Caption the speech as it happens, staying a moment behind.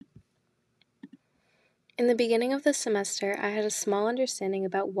In the beginning of the semester, I had a small understanding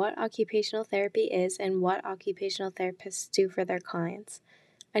about what occupational therapy is and what occupational therapists do for their clients.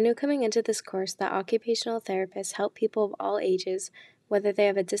 I knew coming into this course that occupational therapists help people of all ages, whether they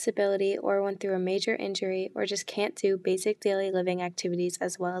have a disability or went through a major injury or just can't do basic daily living activities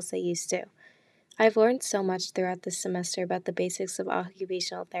as well as they used to. I've learned so much throughout this semester about the basics of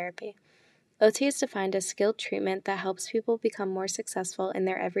occupational therapy. OT is defined as skilled treatment that helps people become more successful in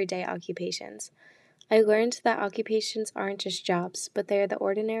their everyday occupations. I learned that occupations aren't just jobs, but they are the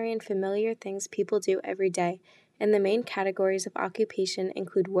ordinary and familiar things people do every day, and the main categories of occupation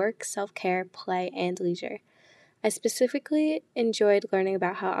include work, self-care, play, and leisure. I specifically enjoyed learning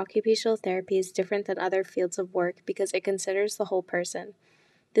about how occupational therapy is different than other fields of work because it considers the whole person.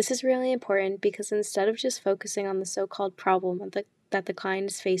 This is really important because instead of just focusing on the so-called problem that the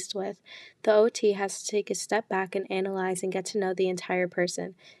client is faced with, the OT has to take a step back and analyze and get to know the entire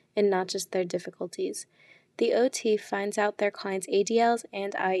person, and not just their difficulties. The OT finds out their clients' ADLs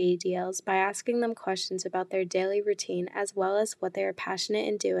and IADLs by asking them questions about their daily routine as well as what they are passionate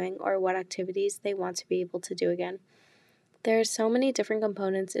in doing or what activities they want to be able to do again. There are so many different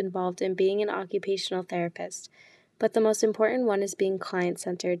components involved in being an occupational therapist, but the most important one is being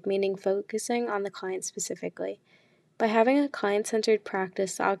client-centered, meaning focusing on the client specifically. By having a client-centered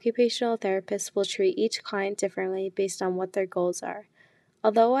practice, the occupational therapist will treat each client differently based on what their goals are.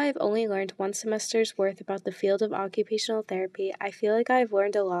 Although I have only learned one semester's worth about the field of occupational therapy, I feel like I have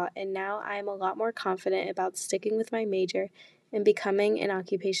learned a lot, and now I am a lot more confident about sticking with my major and becoming an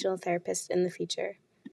occupational therapist in the future.